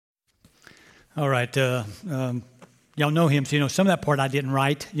All right. Y'all know him, so you know some of that part I didn't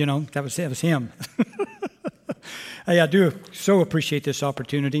write. You know, that was him. Hey, I do so appreciate this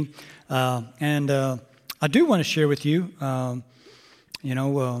opportunity, and I do want to share with you. I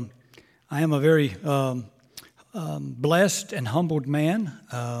am a very blessed and humbled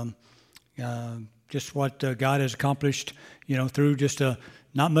man. Just what God has accomplished, through just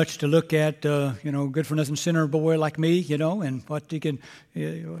not much to look at, good for nothing sinner boy like me, and what he can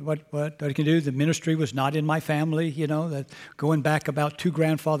do. The ministry was not in my family, that going back about 2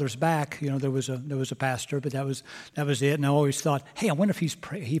 grandfathers back, there was a pastor, but that was it. And I always thought, hey, I wonder if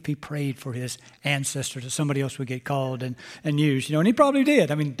he prayed for his ancestors, that somebody else would get called and used, and he probably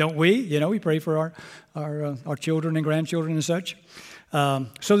did. I mean, don't we? We pray for our children and grandchildren and such.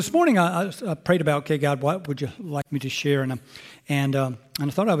 So this morning I prayed about, okay, God, what would you like me to share? And I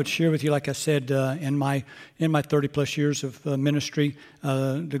thought I would share with you, like I said, in my 30 plus years of ministry,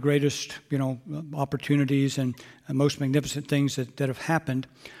 the greatest opportunities and most magnificent things that have happened.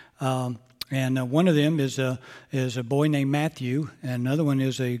 And one of them is a boy named Matthew, and another one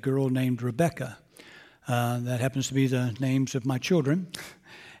is a girl named Rebecca. That happens to be the names of my children,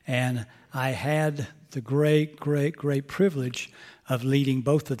 and I had the great privilege of leading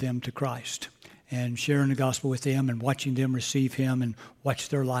both of them to Christ and sharing the gospel with them and watching them receive Him and watch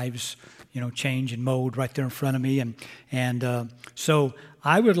their lives, change and mold right there in front of me. And so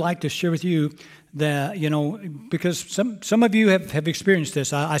I would like to share with you that, because some of you have experienced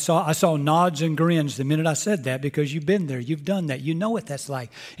this. I saw nods and grins the minute I said that, because you've been there, you've done that, you know what that's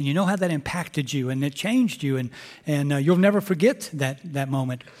like, and you know how that impacted you and it changed you, and you'll never forget that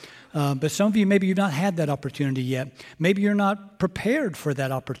moment. But some of you, maybe you've not had that opportunity yet. Maybe you're not prepared for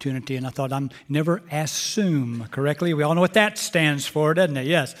that opportunity. And I thought, never assume, correctly? We all know what that stands for, doesn't it?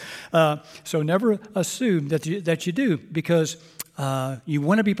 Yes. So never assume that you do, because you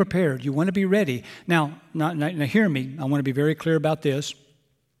want to be prepared. You want to be ready. Now, hear me. I want to be very clear about this.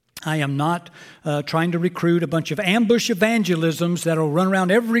 I am not trying to recruit a bunch of ambush evangelisms that will run around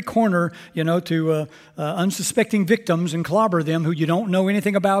every corner, to unsuspecting victims and clobber them who you don't know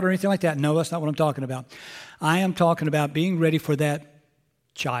anything about or anything like that. No, that's not what I'm talking about. I am talking about being ready for that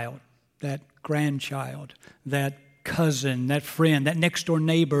child, that grandchild, that cousin, that friend, that next door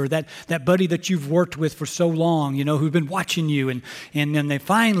neighbor, that buddy that you've worked with for so long, who've been watching you, and then they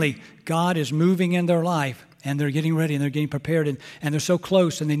finally, God is moving in their life. And they're getting ready and they're getting prepared and they're so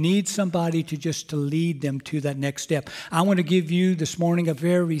close and they need somebody to lead them to that next step. I want to give you this morning a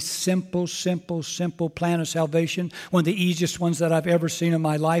very simple plan of salvation. One of the easiest ones that I've ever seen in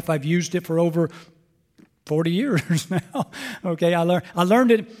my life. I've used it for over 40 years now. Okay, I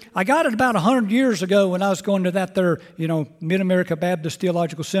learned it. I got it about 100 years ago when I was going to that there, Mid-America Baptist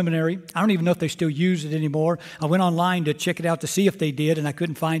Theological Seminary. I don't even know if they still use it anymore. I went online to check it out to see if they did, and I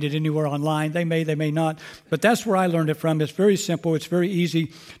couldn't find it anywhere online. They may not. But that's where I learned it from. It's very simple. It's very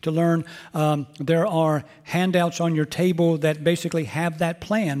easy to learn. There are handouts on your table that basically have that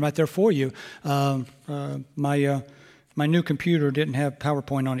plan right there for you. My new computer didn't have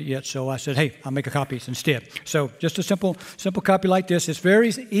PowerPoint on it yet, so I said, hey, I'll make a copy instead. So just a simple copy like this. It's very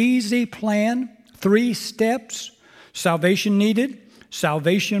easy plan, 3 steps: salvation needed,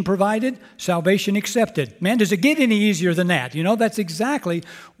 salvation provided, salvation accepted. Man, does it get any easier than that? That's exactly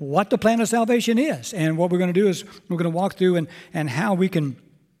what the plan of salvation is. And what we're going to do is we're going to walk through and how we can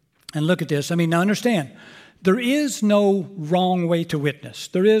and look at this. Now understand, there is no wrong way to witness.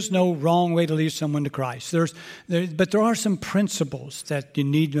 There is no wrong way to lead someone to Christ. But there are some principles that you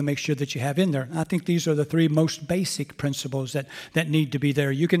need to make sure that you have in there. I think these are the 3 most basic principles that need to be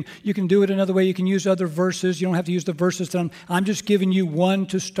there. You can do it another way. You can use other verses. You don't have to use the verses that I'm just giving you one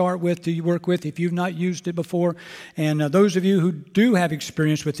to start with, to work with if you've not used it before. And those of you who do have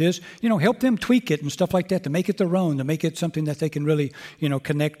experience with this, help them tweak it and stuff like that to make it their own, to make it something that they can really,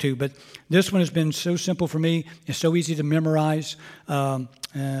 connect to. But this one has been so simple for me. It's so easy to memorize and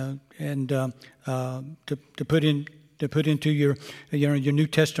to put into your New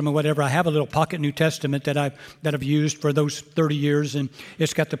Testament, whatever. I have a little pocket New Testament that I've used for those 30 years, and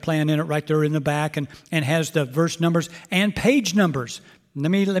it's got the plan in it right there in the back, and has the verse numbers and page numbers.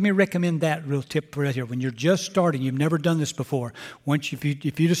 Let me recommend that real tip right here. When you're just starting, you've never done this before. If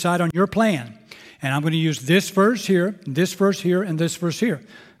you decide on your plan, and I'm going to use this verse here, and this verse here, and this verse here.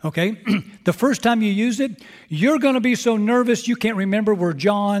 Okay, the first time you use it, you're going to be so nervous you can't remember where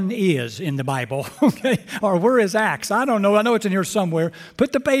John is in the Bible, okay, or where is Acts. I don't know. I know it's in here somewhere.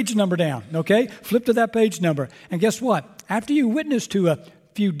 Put the page number down, okay? Flip to that page number. And guess what? After you witness to a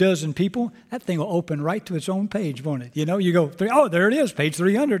few dozen people, that thing will open right to its own page, won't it? You go, oh, there it is. Page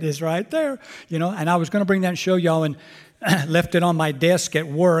 300 is right there. And I was going to bring that and show y'all, and left it on my desk at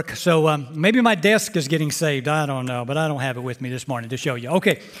work. So maybe my desk is getting saved. I don't know, but I don't have it with me this morning to show you.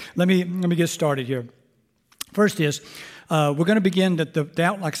 Okay, let me get started here. First is, we're going to begin, like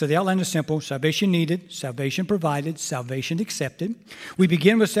I said, the outline is simple. Salvation needed, salvation provided, salvation accepted. We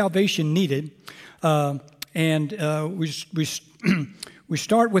begin with salvation needed, and we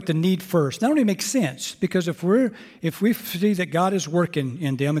start with the need first. That only makes sense, because if we see that God is working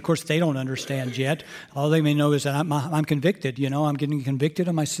in them, of course they don't understand yet. All they may know is that I'm convicted. I'm getting convicted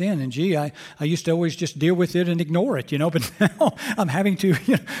of my sin, and I used to always just deal with it and ignore it. But now I'm having to.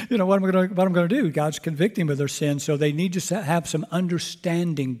 What I'm going to do? God's convicting them of their sin, so they need to have some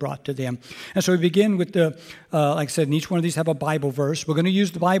understanding brought to them. And so we begin with like I said, in each one of these have a Bible verse. We're going to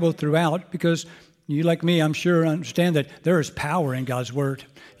use the Bible throughout, because you, like me, I'm sure, understand that there is power in God's Word.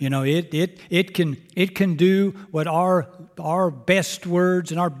 It can do what our best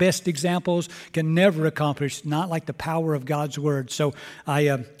words and our best examples can never accomplish. Not like the power of God's Word. So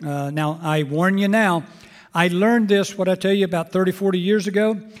I warn you now. I learned this, what I tell you, about 30, 40 years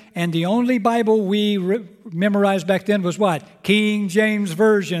ago, and the only Bible we memorized back then was what? King James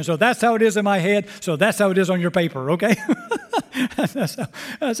Version. So that's how it is in my head, so that's how it is on your paper, okay?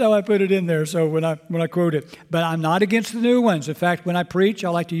 That's how I put it in there, so when I quote it. But I'm not against the new ones. In fact, when I preach, I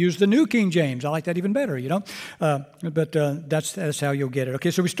like to use the New King James. I like that even better, But that's how you'll get it.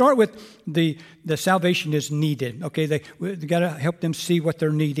 Okay, so we start with the salvation is needed. Okay, we got to help them see what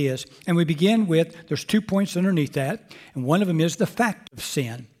their need is. And we begin with, there's 2 points underneath that, and one of them is the fact of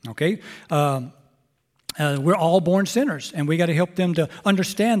sin. Okay, we're all born sinners, and we got to help them to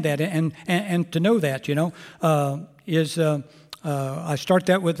understand that and to know that. I start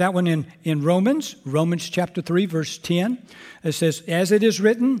that with that one in Romans chapter 3, verse 10. It says, "As it is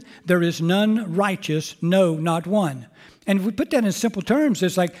written, there is none righteous, no, not one." And if we put that in simple terms,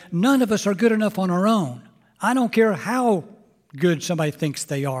 it's like none of us are good enough on our own. I don't care how good somebody thinks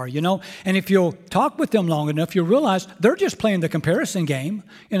they are, And if you'll talk with them long enough, you'll realize they're just playing the comparison game,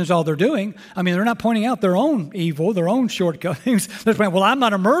 and it's all they're doing. I mean, they're not pointing out their own evil, their own shortcomings. They're saying, well, I'm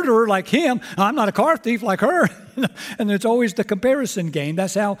not a murderer like him. I'm not a car thief like her. And it's always the comparison game.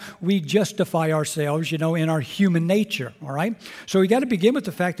 That's how we justify ourselves, in our human nature, all right? So we got to begin with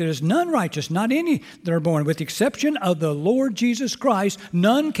the fact that there's none righteous, not any that are born. With the exception of the Lord Jesus Christ,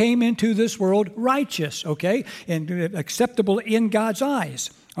 none came into this world righteous, okay? And acceptable in God's eyes.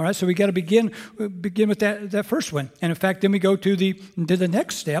 All right, so we got to begin with that first one. And in fact, then we go to the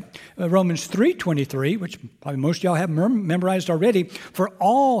next step, Romans 3:23, which probably most of y'all have memorized already. For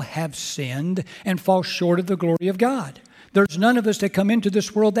all have sinned and fall short of the glory of God. There's none of us that come into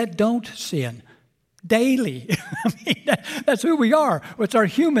this world that don't sin. Daily. I mean, that's who we are. It's our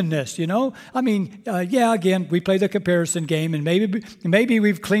humanness, I mean, again, we play the comparison game, and maybe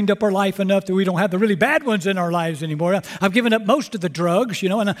we've cleaned up our life enough that we don't have the really bad ones in our lives anymore. I've given up most of the drugs,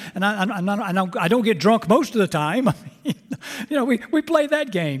 and I don't get drunk most of the time. I mean, we play that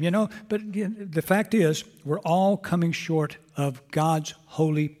game, But the fact is, we're all coming short of God's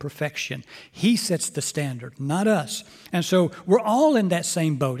holy perfection. He sets the standard, not us. And so we're all in that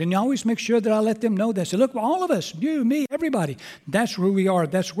same boat. And you always make sure that I let them know that. Say, look, all of us, you, me, everybody, that's where we are.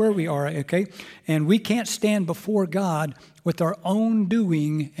 That's where we are, okay? And we can't stand before God with our own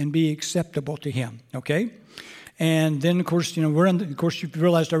doing and be acceptable to Him, okay? And then, of course, you've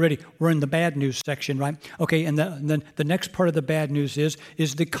realized already, we're in the bad news section, right? Okay, and then the next part of the bad news is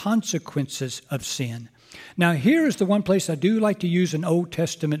the consequences of sin. Now, here is the one place I do like to use an Old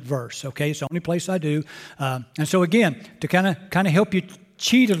Testament verse, okay? It's the only place I do. And so, again, to kind of help you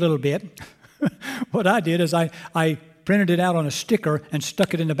cheat a little bit, what I did is I printed it out on a sticker and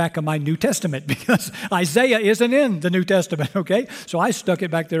stuck it in the back of my New Testament, because Isaiah isn't in the New Testament, okay? So I stuck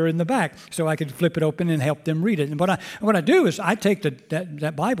it back there in the back so I could flip it open and help them read it. And what I do is I take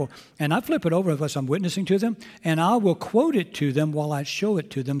that Bible and I flip it over as I'm witnessing to them, and I will quote it to them while I show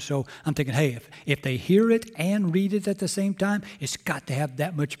it to them. So I'm thinking, hey, if they hear it and read it at the same time, it's got to have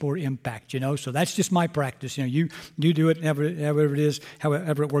that much more impact, So that's just my practice. You do it however it is,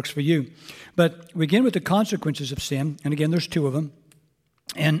 however it works for you. But we begin with the consequences of sin. And again, there's two of them.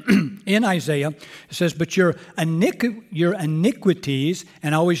 And in Isaiah, it says, but your iniquities,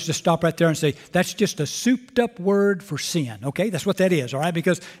 and I always just stop right there and say, that's just a souped up word for sin, okay? That's what that is, all right?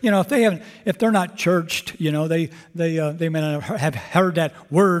 Because, if they're not churched, they may not have heard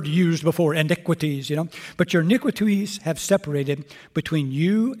that word used before, iniquities, But your iniquities have separated between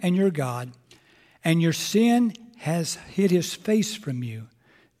you and your God, and your sin has hid His face from you,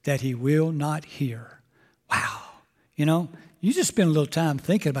 that He will not hear. Wow. You just spend a little time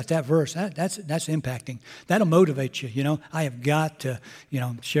thinking about that verse. That's impacting. That'll motivate you. I have got to,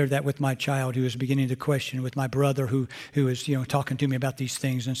 share that with my child who is beginning to question, with my brother who is, talking to me about these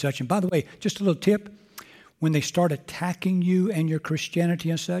things and such. And by the way, just a little tip. When they start attacking you and your Christianity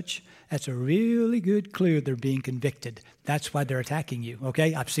and such, that's a really good clue they're being convicted. That's why they're attacking you,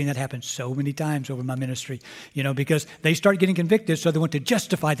 okay? I've seen that happen so many times over my ministry, because they start getting convicted, so they want to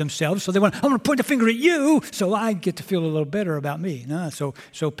justify themselves. So I'm going to point the finger at you so I get to feel a little better about me. No,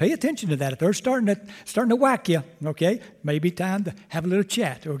 so pay attention to that. If they're starting to whack you, okay, maybe time to have a little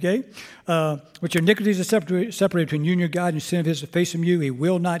chat, okay? Which iniquities are separated between you and your God, and sin of his to face from you, he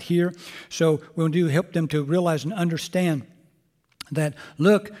will not hear. So we'll help them to realize and understand that,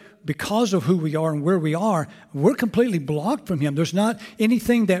 look, because of who we are and where we are, we're completely blocked from him. There's not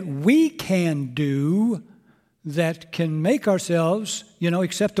anything that we can do that can make ourselves,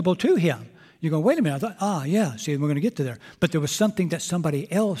 acceptable to him. You go, wait a minute. I thought, yeah, see, we're going to get to there. But there was something that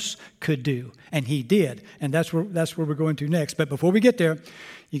somebody else could do, and he did. And that's where we're going to next. But before we get there,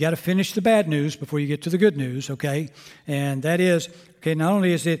 you got to finish the bad news before you get to the good news, okay? And that is, okay, not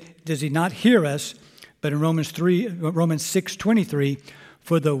only does he not hear us, but in Romans 6:23,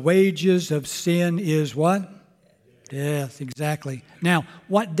 for the wages of sin is what? Death, exactly. Now,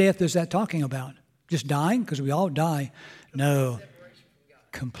 what death is that talking about? Just dying? Because we all die. No.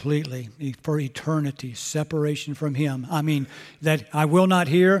 Completely, for eternity, separation from him. I mean, that I will not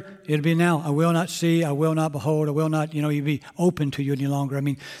hear, it'll be now. I will not see, I will not behold, I will not, you'll be open to you any longer. I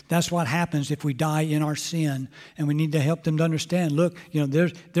mean, that's what happens if we die in our sin. And we need to help them to understand, look,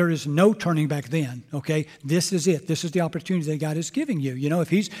 there is no turning back then, okay? This is it. This is the opportunity that God is giving you. If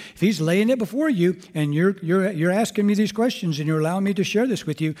he's laying it before you and you're asking me these questions and you're allowing me to share this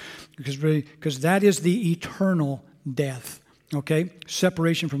with you, because that is the eternal death. Okay,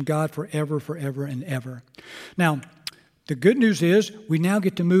 separation from God forever, forever, and ever. Now, the good news is we now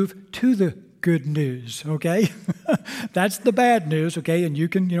get to move to the good news, okay? That's the bad news, okay? And you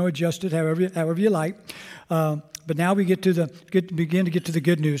can, adjust it however you like. But now we begin to get to the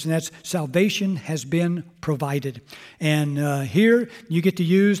good news, and that's salvation has been provided. And here you get to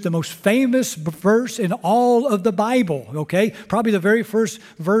use the most famous verse in all of the Bible, okay? Probably the very first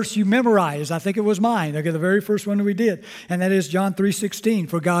verse you memorized. I think it was mine, okay, the very first one we did. And that is John 3:16.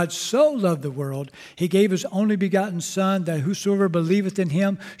 For God so loved the world, he gave his only begotten Son, that whosoever believeth in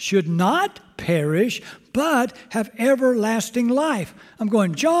him should not perish, but have everlasting life. I'm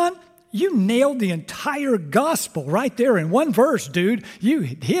going, John, you nailed the entire gospel right there in one verse, dude. You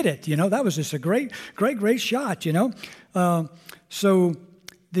hit it, That was just a great shot, So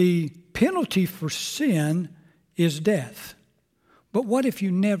the penalty for sin is death. But what if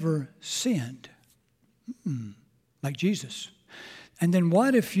you never sinned? Like Jesus. And then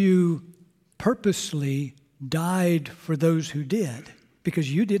what if you purposely died for those who did? Because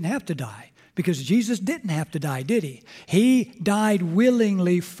you didn't have to die. Because Jesus didn't have to die, did he? He died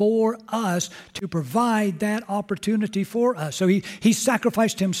willingly for us to provide that opportunity for us. So he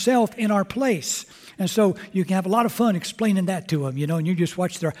sacrificed himself in our place. And so you can have a lot of fun explaining that to them, and you just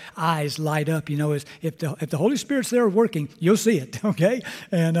watch their eyes light up, as if the Holy Spirit's there working, you'll see it, okay?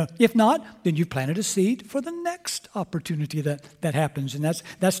 And if not, then you've planted a seed for the next opportunity that happens. And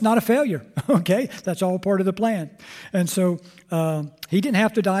that's not a failure, okay? That's all part of the plan. And so he didn't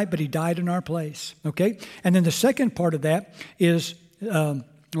have to die, but he died in our place, okay? And then the second part of that is, the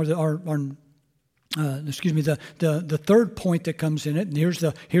third point that comes in it, and here's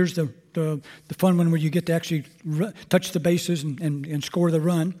the fun one where you get to actually touch the bases and score the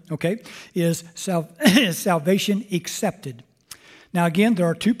run, okay, is salvation accepted. Now, again, there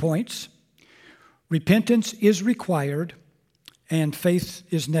are 2 points. Repentance is required and faith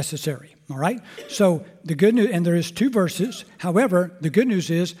is necessary, all right? So the good news, and there is 2 verses. However, the good news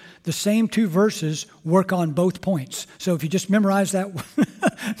is the same 2 verses work on both points. So if you just memorize that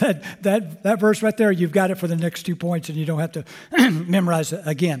that verse right there, you've got it for the next 2 points, and you don't have to memorize it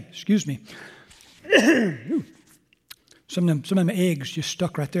again. Excuse me. Some of them eggs just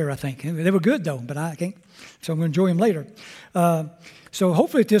stuck right there, I think. They were good, though, but I can't. So I'm going to enjoy them later. So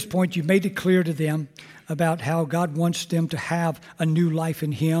hopefully at this point you've made it clear to them about how God wants them to have a new life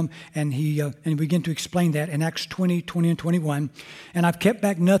in him, and and begin to explain that in Acts 20, 20 and 21. And I've kept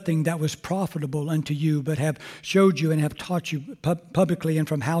back nothing that was profitable unto you, but have showed you and have taught you publicly and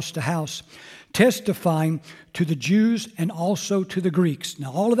from house to house, testifying to the Jews and also to the Greeks.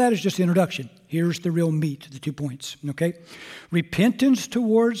 Now, all of that is just the introduction. Here's the real meat, the 2 points, okay? Repentance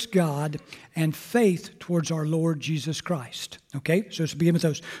towards God and faith towards our Lord Jesus Christ, okay? So let's begin with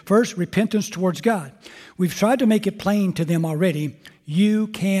those. First, repentance towards God. We've tried to make it plain to them already. You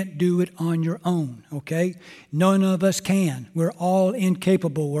can't do it on your own, okay? None of us can. We're all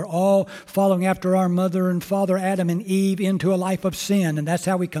incapable. We're all following after our mother and father Adam and Eve into a life of sin, and that's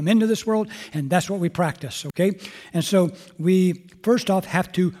how we come into this world, and that's what we practice, okay? And so we, first off, have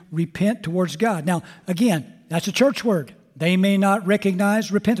to repent towards God. Now, again, that's a church word. They may not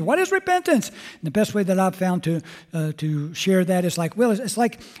recognize repentance. What is repentance? And the best way that I've found to share that is like, well, it's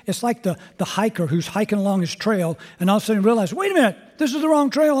like the hiker who's hiking along his trail and all of a sudden realizes, wait a minute, this is the wrong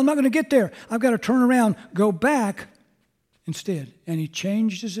trail. I'm not going to get there. I've got to turn around, go back instead. And he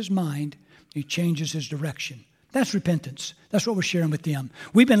changes his mind. He changes his direction. That's repentance. That's what we're sharing with them.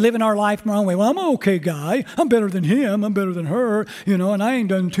 We've been living our life my own way. Well, I'm an okay guy. I'm better than him. I'm better than her, and I ain't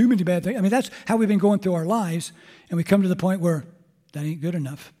done too many bad things. I mean, that's how we've been going through our lives. And we come to the point where that ain't good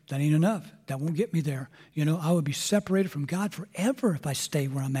enough. That ain't enough. That won't get me there. I would be separated from God forever if I stay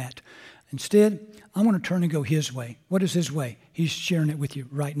where I'm at. Instead, I want to turn and go His way. What is His way? He's sharing it with you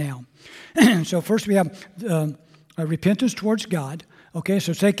right now. So first we have repentance towards God. Okay,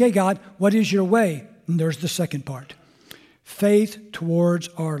 so say, okay, God, what is your way? And there's the second part. Faith towards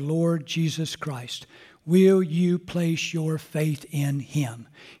our Lord Jesus Christ. Will you place your faith in Him?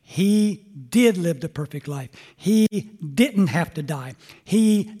 He did live the perfect life. He didn't have to die.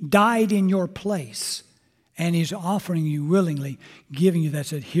 He died in your place. And He's offering you willingly, giving you that,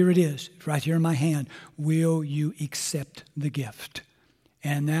 said, here it is, right here in my hand. Will you accept the gift?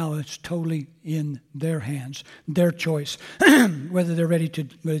 And now it's totally in their hands, their choice, whether they're ready to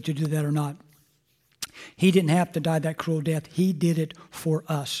do that or not. He didn't have to die that cruel death. He did it for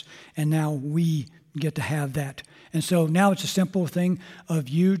us. And now we get to have that. And so now it's a simple thing of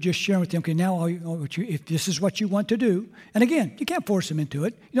you just sharing with them, okay, now if this is what you want to do, and again, you can't force them into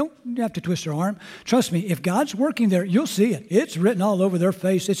it. You have to twist their arm. Trust me, if God's working there, you'll see it. It's written all over their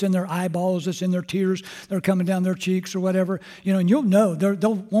face. It's in their eyeballs. It's in their tears. They're coming down their cheeks or whatever. And you'll know. There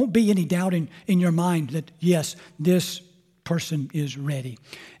won't be any doubt in your mind that, yes, this person is ready.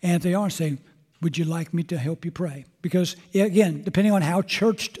 And if they are, say, would you like me to help you pray? Because, again, depending on how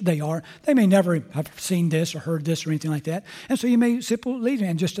churched they are, they may never have seen this or heard this or anything like that. And so you may simply lead them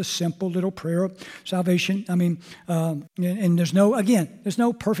in just a simple little prayer of salvation. I mean, and there's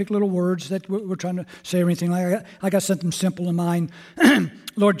no perfect little words that we're trying to say or anything like that. I got something simple in mind.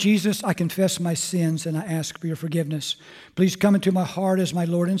 Lord Jesus, I confess my sins and I ask for your forgiveness. Please come into my heart as my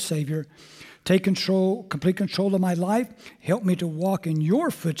Lord and Savior. Take complete control of my life. Help me to walk in your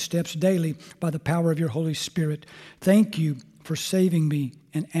footsteps daily by the power of your Holy Spirit. Thank you for saving me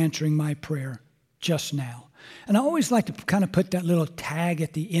and answering my prayer just now. And I always like to kind of put that little tag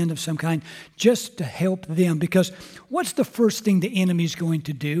at the end of some kind just to help them, because what's the first thing the enemy's going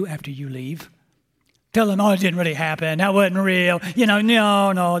to do after you leave? Tell them, it didn't really happen. That wasn't real.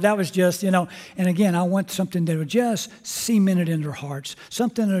 No, that was just, And again, I want something that would just cement it in their hearts.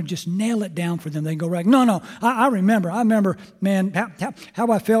 Something that would just nail it down for them. They go right, no, I remember, man, how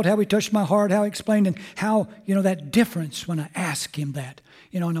I felt, how he touched my heart, how he explained, and how, that difference when I ask him that.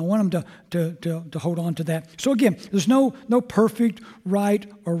 And I want them to hold on to that. So again, there's no perfect right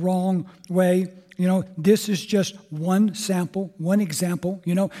or wrong way. This is just one sample, one example.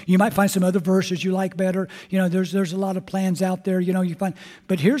 You might find some other verses you like better. There's a lot of plans out there. You find.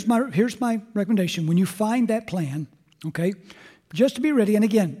 But here's my recommendation. When you find that plan, okay, just to be ready. And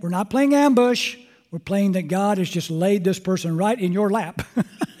again, we're not playing ambush. We're playing that God has just laid this person right in your lap.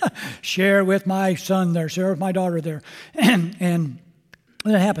 Share with my son there. Share with my daughter there, and.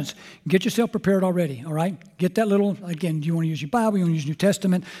 When that happens, get yourself prepared already, all right? Get that little, again, you want to use your Bible, you want to use New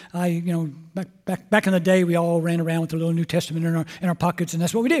Testament. Back in the day, we all ran around with a little New Testament in our pockets, and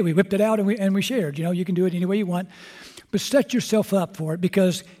that's what we did. We whipped it out and we shared. You can do it any way you want. But set yourself up for it,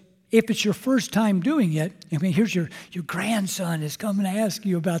 because if it's your first time doing it, here's your grandson is coming to ask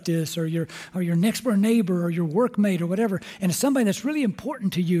you about this, or your next door neighbor, or your workmate, or whatever, and it's somebody that's really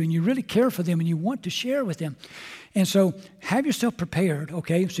important to you, and you really care for them, and you want to share with them. And so have yourself prepared,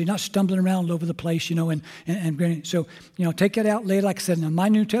 okay? So you're not stumbling around all over the place, and so, take that out, lay it, like I said, in my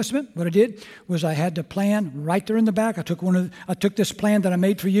New Testament, what I did was I had the plan right there in the back. I took this plan that I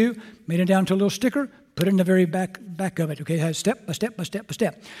made for you, made it down to a little sticker, put it in the very back of it, okay? It has step by step by step by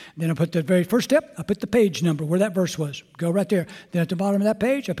step. Then I put the very first step, I put the page number where that verse was. Go right there. Then at the bottom of that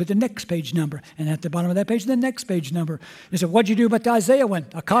page, I put the next page number. And at the bottom of that page, the next page number. They said, what'd you do about the Isaiah one?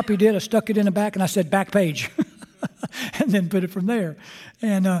 I copied it, I stuck it in the back, and I said, back page. And then put it from there.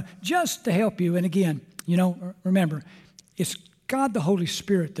 And just to help you, and again, remember, it's God the Holy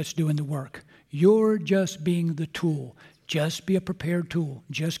Spirit that's doing the work. You're just being the tool. Just be a prepared tool.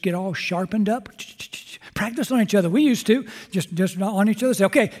 Just get all sharpened up. practice on each other. We used to just on each other say,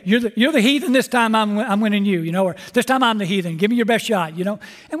 okay, you're the heathen this time. I'm winning you, or this time I'm the heathen. Give me your best shot,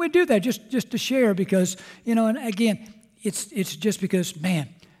 And we do that just to share because, and again, it's just because, man,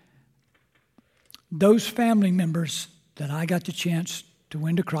 those family members that I got the chance to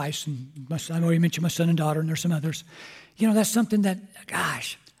win to Christ, and I already mentioned my son and daughter, and there's some others, that's something that,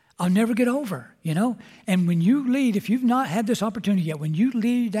 gosh, I'll never get over, And when you lead, if you've not had this opportunity yet, when you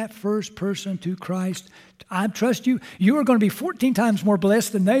lead that first person to Christ, I trust you are going to be 14 times more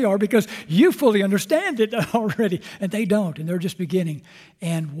blessed than they are because you fully understand it already, and they don't, and they're just beginning.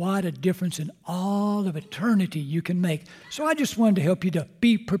 And what a difference in all of eternity you can make. So I just wanted to help you to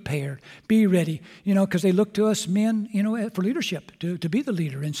be prepared, be ready, because they look to us men, for leadership, to be the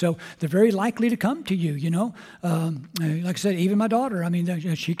leader. And so they're very likely to come to you, Like I said, even my daughter,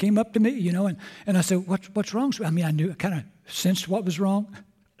 she came up to me, and I said, what's wrong? I knew, I kind of sensed what was wrong.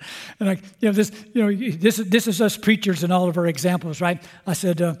 And this is us preachers and all of our examples, right? I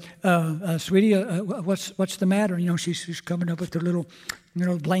said, sweetie, what's the matter? She's coming up with her little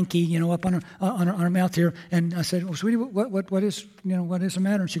blankie, up on her mouth here. And I said, well, sweetie, what is the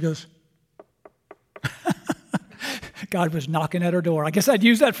matter? And she goes, God was knocking at her door. I guess I'd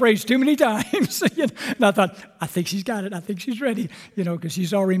used that phrase too many times. And I thought, I think she's got it. I think she's ready, because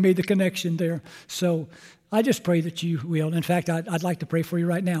she's already made the connection there. So I just pray that you will. In fact, I'd like to pray for you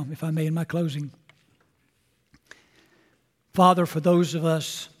right now, if I may, in my closing. Father, for those of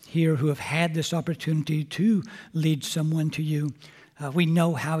us here who have had this opportunity to lead someone to you, we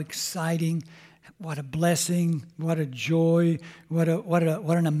know how exciting, what a blessing, what a joy, what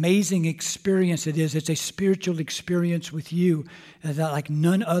an amazing experience it is. It's a spiritual experience with you like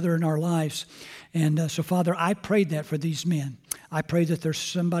none other in our lives. And so, Father, I prayed that for these men. I pray that there's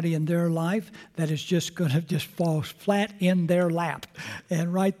somebody in their life that is just going to just fall flat in their lap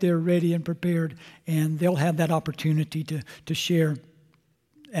and right there ready and prepared. And they'll have that opportunity to share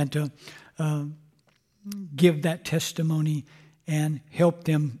and to give that testimony and help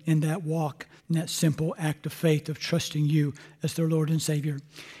them in that walk, in that simple act of faith of trusting you as their Lord and Savior.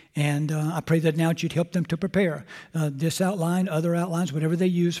 And I pray that now that you'd help them to prepare this outline, other outlines, whatever they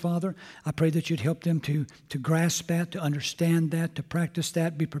use, Father. I pray that you'd help them to grasp that, to understand that, to practice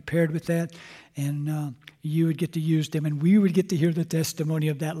that, be prepared with that. And you would get to use them, and we would get to hear the testimony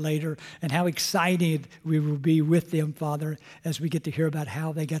of that later, and how excited we will be with them, Father, as we get to hear about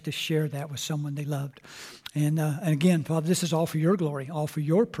how they got to share that with someone they loved. And again, Father, this is all for your glory, all for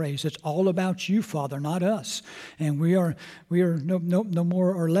your praise. It's all about you, Father, not us. And we are no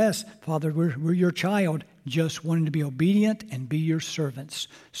more or less, Father. We're your child, just wanting to be obedient and be your servants.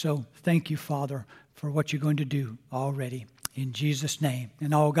 So thank you, Father, for what you're going to do already. In Jesus' name.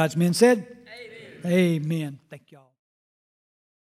 And all God's men said, Amen. Amen. Thank you all.